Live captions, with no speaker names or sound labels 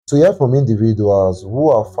To hear from individuals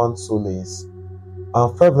who have found solace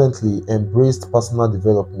and fervently embraced personal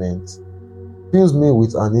development fills me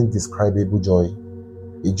with an indescribable joy,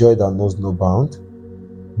 a joy that knows no bound.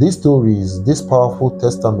 These stories, this powerful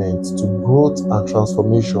testament to growth and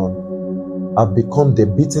transformation, have become the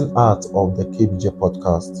beating heart of the KBJ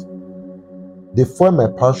podcast. They fuel my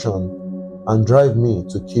passion and drive me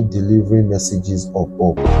to keep delivering messages of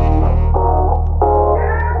hope.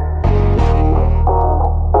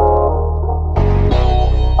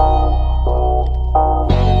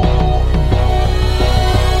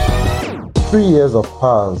 3 years have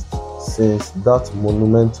passed since that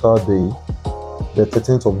monumental day, the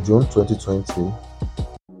 13th of June 2020,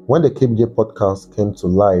 when the KBJ podcast came to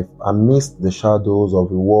life amidst the shadows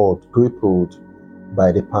of a world crippled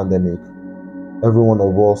by the pandemic. Every one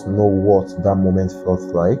of us know what that moment felt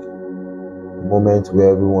like. The moment where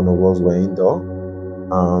every one of us were indoor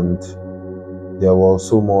and there was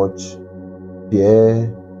so much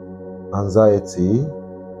fear, anxiety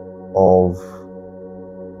of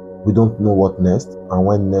we don't know what next, and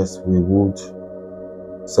when next we would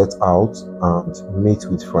set out and meet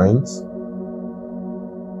with friends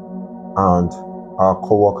and our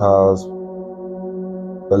co-workers,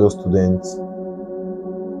 fellow students,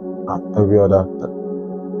 and every other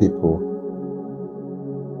people.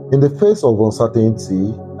 In the face of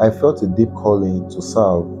uncertainty, I felt a deep calling to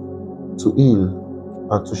serve, to heal,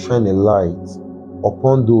 and to shine a light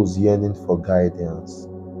upon those yearning for guidance.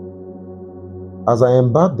 As I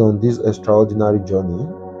embarked on this extraordinary journey,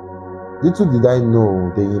 little did I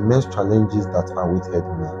know the immense challenges that awaited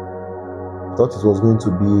me. I thought it was going to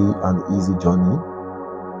be an easy journey,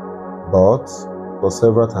 but for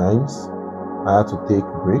several times I had to take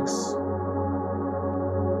breaks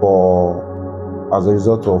as a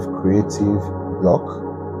result of creative block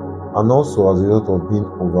and also as a result of being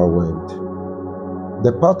overwhelmed.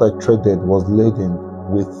 The path I treaded was laden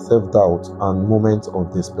with self-doubt and moments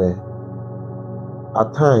of despair.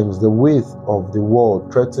 At times, the weight of the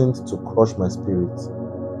world threatened to crush my spirit,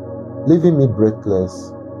 leaving me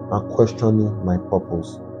breathless and questioning my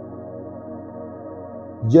purpose.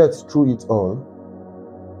 Yet, through it all,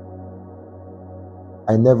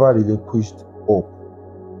 I never relinquished hope.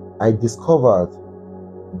 I discovered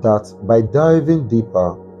that by diving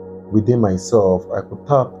deeper within myself, I could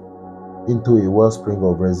tap into a wellspring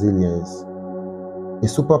of resilience, a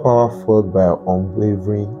superpower fueled by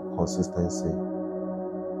unwavering consistency.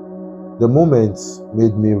 The moments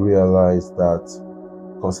made me realize that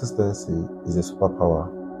consistency is a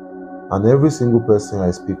superpower, and every single person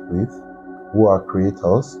I speak with who are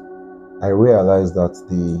creators, I realize that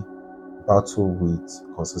they battle with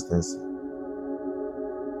consistency.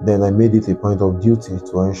 Then I made it a point of duty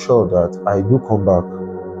to ensure that I do come back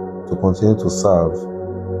to continue to serve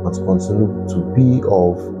and to continue to be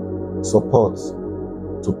of support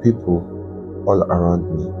to people all around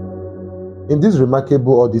me. In this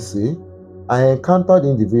remarkable odyssey, I encountered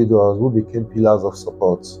individuals who became pillars of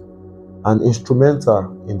support and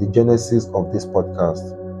instrumental in the genesis of this podcast.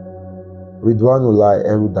 Ridwanullah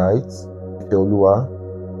Erudite, Ifeoluwa,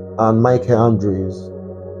 and Michael Andrews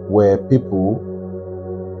were people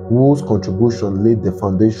whose contribution laid the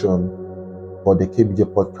foundation for the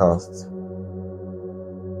KBJ podcast.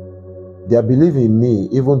 Their belief in me,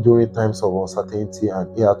 even during times of uncertainty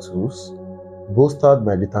and hiatus, bolstered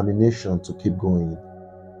my determination to keep going.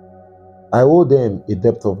 I owe them a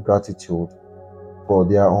debt of gratitude for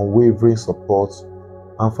their unwavering support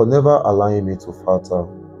and for never allowing me to falter.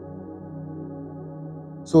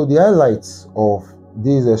 So the highlights of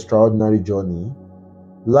this extraordinary journey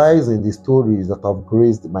lies in the stories that have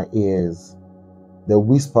graced my ears, the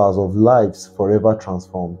whispers of lives forever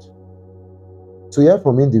transformed. To hear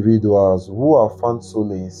from individuals who have found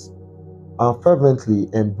solace and fervently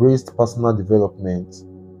embraced personal development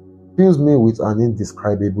fills me with an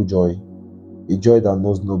indescribable joy, a joy that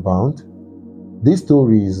knows no bound. These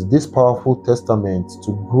stories, this powerful testament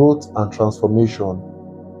to growth and transformation,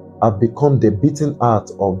 have become the beating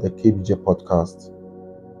heart of the KBJ podcast.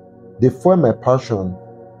 They fuel my passion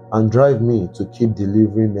and drive me to keep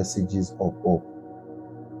delivering messages of hope.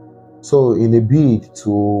 So in a bid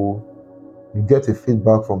to get a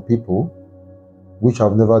feedback from people, which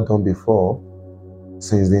I've never done before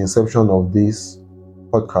since the inception of this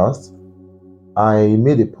podcast, I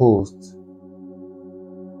made a post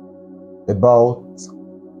about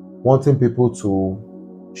wanting people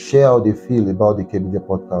to share how they feel about the KBJ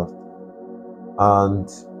podcast. And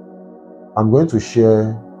I'm going to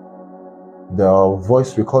share the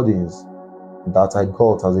voice recordings that I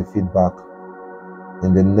got as a feedback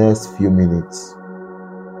in the next few minutes.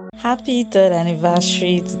 Happy third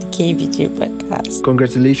anniversary to the KBJ podcast.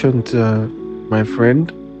 Congratulations, my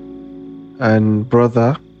friend and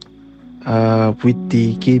brother, with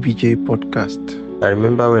the KBJ podcast. I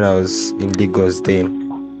remember when I was in Lagos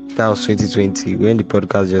then, that was 2020, when the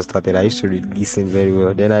podcast just started. I used to listen very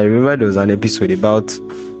well. Then I remember there was an episode about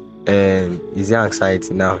is there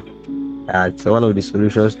anxiety now? So one of the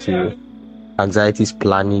solutions to anxiety is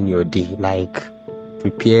planning your day, like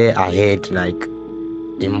prepare ahead, like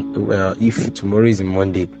if tomorrow is a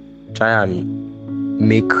Monday, try and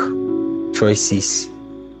make choices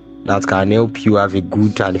that can help you have a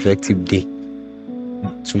good and effective day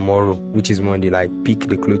tomorrow, which is Monday. Like pick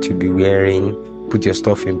the clothes you'll be wearing, put your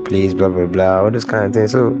stuff in place, blah blah blah, all those kind of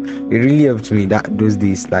things. So it really helped me that those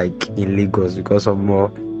days, like in Lagos, because of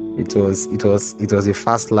more it was a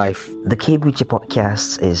fast life. The KBG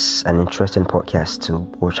podcast is an interesting podcast to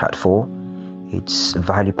watch out for. It's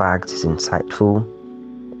value packed, it's insightful.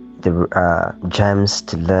 There are gems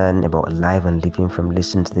to learn about life and living from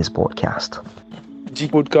listening to this podcast. The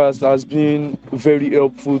podcast has been very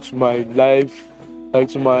helpful to my life, like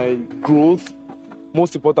to my growth,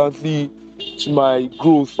 most importantly to my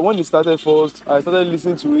growth. When it started first, I started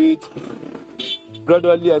listening to it.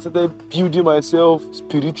 Gradually, I started building myself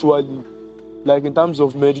spiritually, like in terms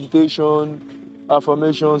of meditation,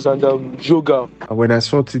 affirmations, and yoga. When I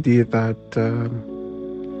saw today that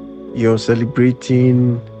you're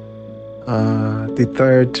celebrating the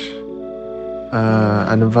third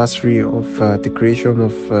anniversary of the creation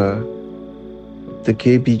of the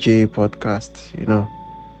KBJ podcast,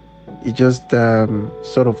 it just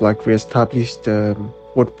sort of like reestablished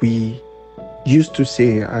what we used to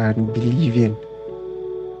say and believe in,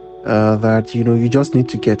 that you just need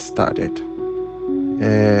to get started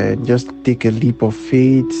and just take a leap of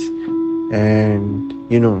faith and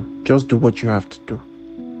just do what you have to do,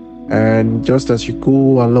 and just as you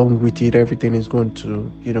go along with it, everything is going to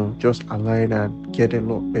just align and get a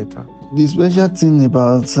lot better. The special thing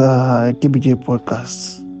about KBJ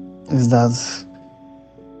podcast is that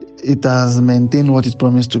it has maintained what it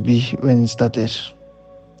promised to be when it started.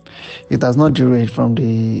 It has not derailed from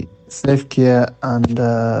the self-care and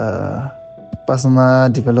personal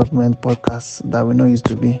development podcast that we know it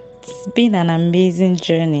to be. It's been an amazing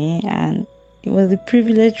journey, and it was a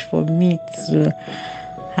privilege for me to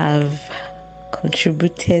have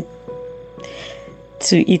contributed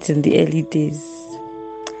to it in the early days.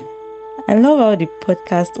 I love how the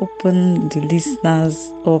podcast opened the listeners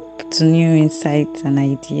up to new insights and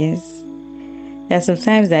ideas. There are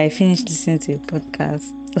sometimes that I finish listening to a podcast,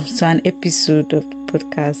 to an episode of the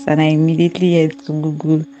podcast, and I immediately head to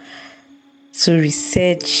Google to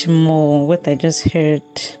research more what I just heard,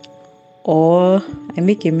 or I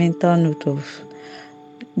make a mental note of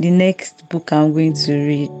the next book I'm going to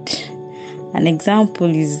read. An example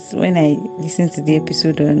is when I listened to the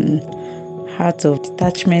episode on Heart of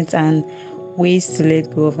Detachment and ways to let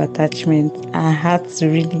go of attachment. I had to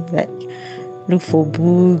really look for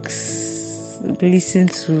books, listen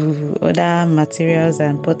to other materials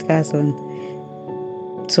and podcasts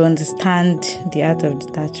to understand the art of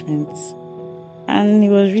detachment. And it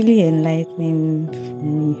was really enlightening for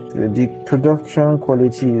me. The production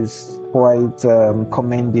quality is quite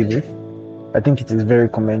commendable. I think it is very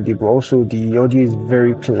commendable. Also, the audio is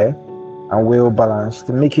very clear and well balanced,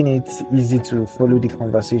 making it easy to follow the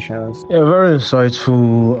conversations. Yeah, very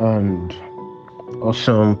insightful and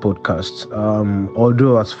awesome podcast.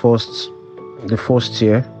 Although at the first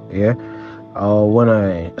year, when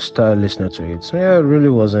I started listening to it, it really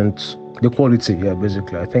wasn't the quality.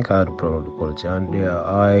 Basically, I think I had a problem with the quality,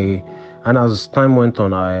 and as time went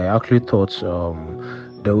on, I actually thought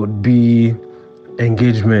there would be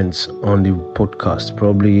engagements on the podcast,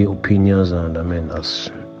 probably opinions, and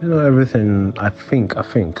as everything. I think,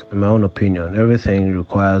 in my own opinion, everything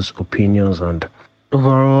requires opinions, and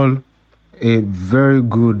overall, a very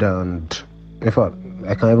good, and in fact,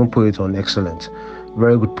 I can even put it on excellent,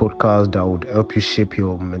 very good podcast that would help you shape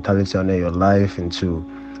your mentality and your life into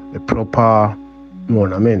a proper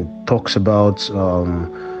one. Talks about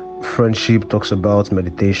friendship, talks about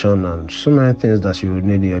meditation, and so many things that you would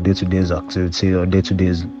need in your day-to-day activity or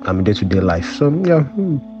day-to-day life. So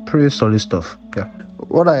pretty solid stuff.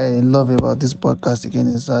 What I love about this podcast again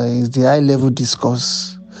is the high-level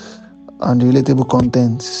discourse and the relatable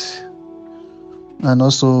content, and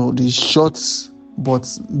also the short but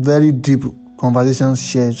very deep conversations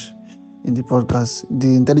shared in the podcast.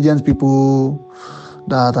 The intelligent people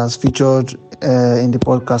that has featured in the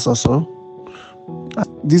podcast also.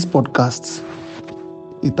 This podcast,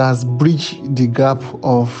 it has bridged the gap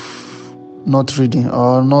of not reading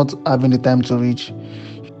or not having the time to read.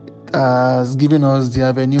 has given us the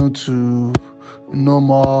avenue to know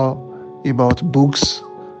more about books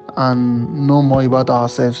and know more about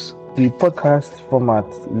ourselves. The podcast format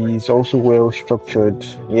is also well structured.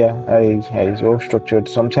 Yeah, it's well structured.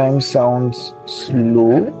 Sometimes sounds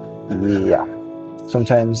slow. Yeah,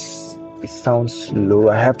 sometimes it sounds slow.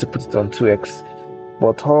 I have to put it on 2x.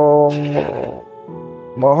 But all in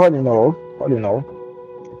all,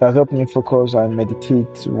 it has helped me focus and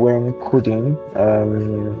meditate when coding,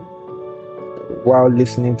 while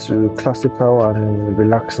listening to classical and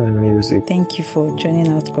relaxing music. Thank you for joining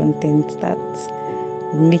out content that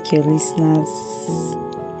will make your listeners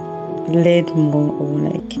learn more or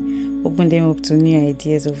like open them up to new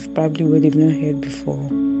ideas of probably what they've not heard before.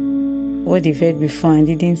 What they've heard before and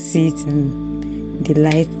didn't see it in the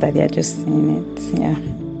light that they're just seeing it. Yeah.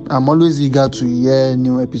 I'm always eager to hear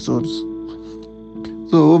new episodes.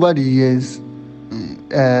 So over the years,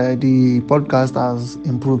 the podcast has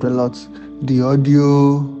improved a lot. The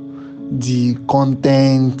audio, the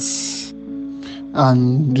content,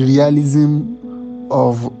 and the realism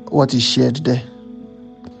of what is shared there.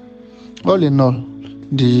 All in all,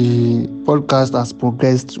 the podcast has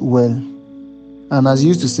progressed well. And as you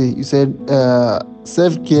used to say, you said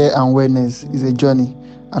self-care and wellness is a journey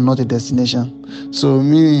and not a destination. So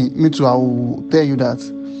me too, I will tell you that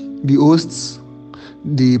the hosts,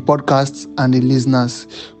 the podcasts, and the listeners,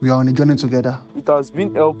 we are on a journey together. It has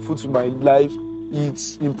been helpful to my life.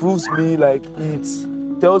 It improves me, like it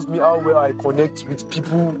tells me how well I connect with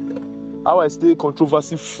people, how I stay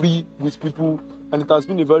controversy free with people, and it has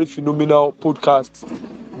been a very phenomenal podcast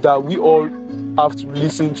that we all have to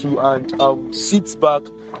listen to and sit back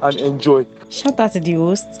and enjoy. Shout out to the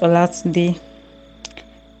host Olatunde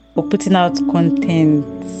for putting out content.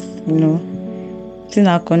 Putting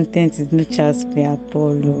out content is no child's play at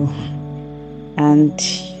all. And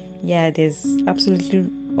yeah, there's absolutely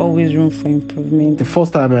always room for improvement. The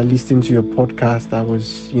first time I listened to your podcast, I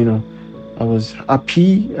was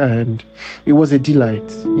happy, and it was a delight,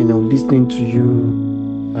 listening to you.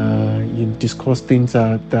 You discuss things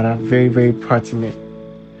that are very, very pertinent,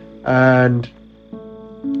 and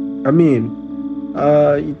I mean,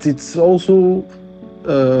 it's also,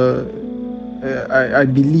 I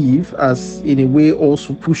believe, as in a way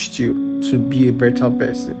also pushed you to be a better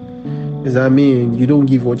person. You don't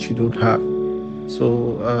give what you don't have.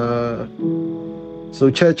 So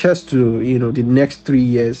cheers to the next 3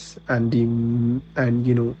 years and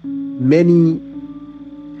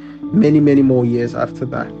many more years after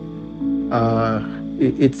that.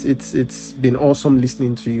 It's been awesome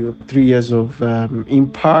listening to you. 3 years of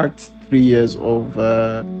impact, 3 years of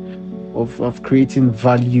creating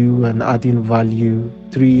value and adding value,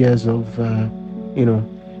 3 years of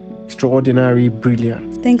extraordinary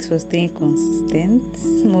brilliance. Thanks for staying consistent.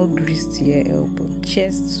 More grease to your elbow.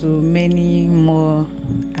 Cheers to many more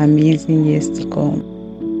amazing years to come.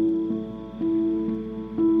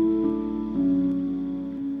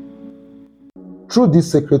 Through this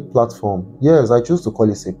sacred platform, yes, I choose to call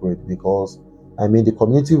it sacred because the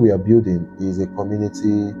community we are building is a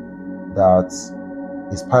community that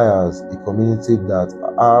inspires, a community that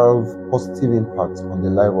have positive impact on the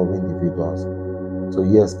life of individuals. So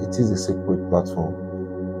yes, it is a sacred platform.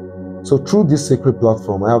 So through this sacred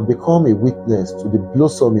platform, I have become a witness to the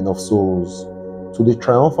blossoming of souls, to the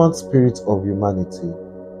triumphant spirit of humanity.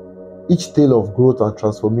 Each tale of growth and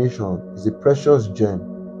transformation is a precious gem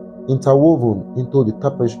interwoven into the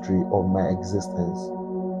tapestry of my existence.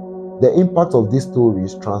 The impact of these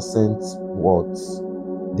stories transcends words.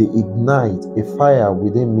 They ignite a fire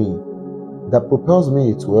within me that propels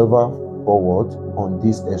me to ever forward on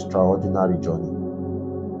this extraordinary journey.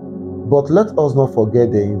 But let us not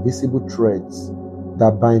forget the invisible threads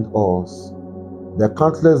that bind us, the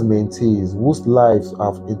countless mentees whose lives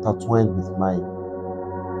have intertwined with mine.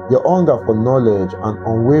 Your hunger for knowledge and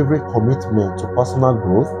unwavering commitment to personal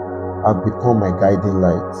growth have become my guiding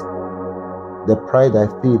light. The pride I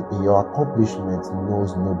feel in your accomplishments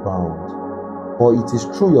knows no bound, for it is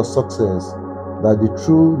through your success that the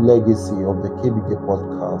true legacy of the KBJ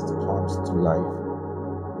podcast comes to life.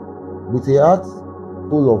 With a heart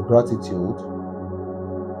full of gratitude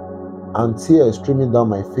and tears streaming down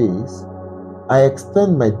my face, I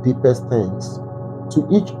extend my deepest thanks to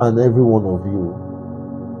each and every one of you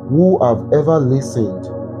who have ever listened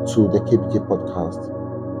to the KBJ podcast.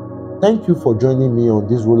 Thank you for joining me on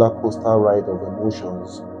this roller coaster ride of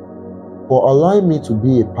emotions, for allowing me to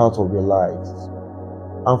be a part of your lives,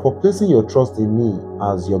 and for placing your trust in me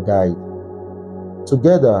as your guide.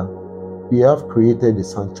 Together, we have created a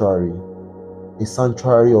sanctuary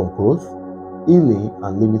of growth, healing,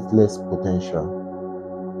 and limitless potential.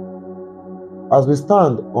 As we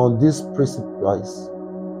stand on this precipice,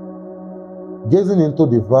 gazing into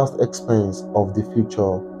the vast expanse of the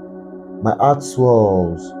future, my heart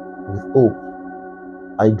swells with hope.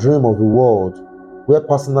 I dream of a world where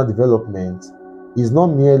personal development is not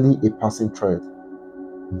merely a passing thread,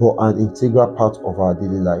 but an integral part of our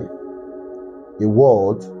daily life. A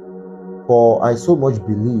world, for I so much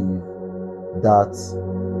believe that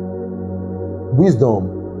wisdom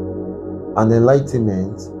and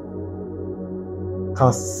enlightenment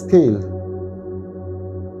can scale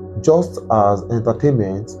just as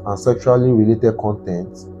entertainment and sexually related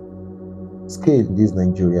content scale in this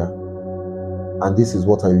Nigeria. And this is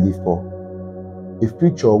what I live for. A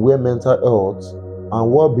future where mental health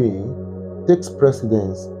and well-being takes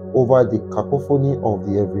precedence over the cacophony of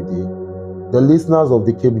the everyday. The listeners of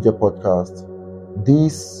the KBJ podcast,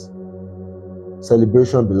 this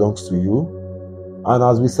celebration belongs to you. And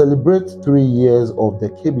as we celebrate 3 years of the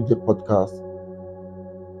KBJ podcast,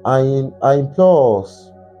 I implore us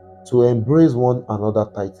to embrace one another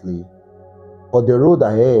tightly, for the road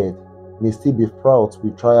ahead may still be fraught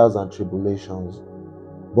with trials and tribulations.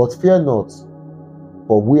 But fear not,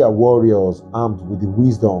 for we are warriors armed with the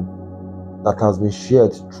wisdom that has been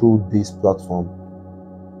shared through this platform.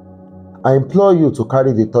 I implore you to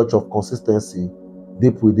carry the touch of consistency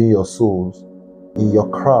deep within your souls, in your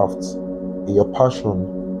craft, in your passion,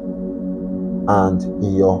 and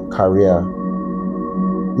in your career.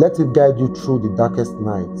 Let it guide you through the darkest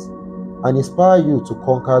nights and inspire you to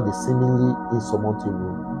conquer the seemingly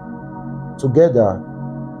insurmountable. Together,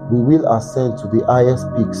 we will ascend to the highest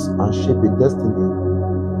peaks and shape a destiny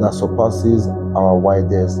that surpasses our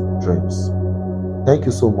wildest dreams. Thank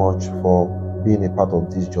you so much for being a part of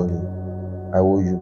this journey. I owe you.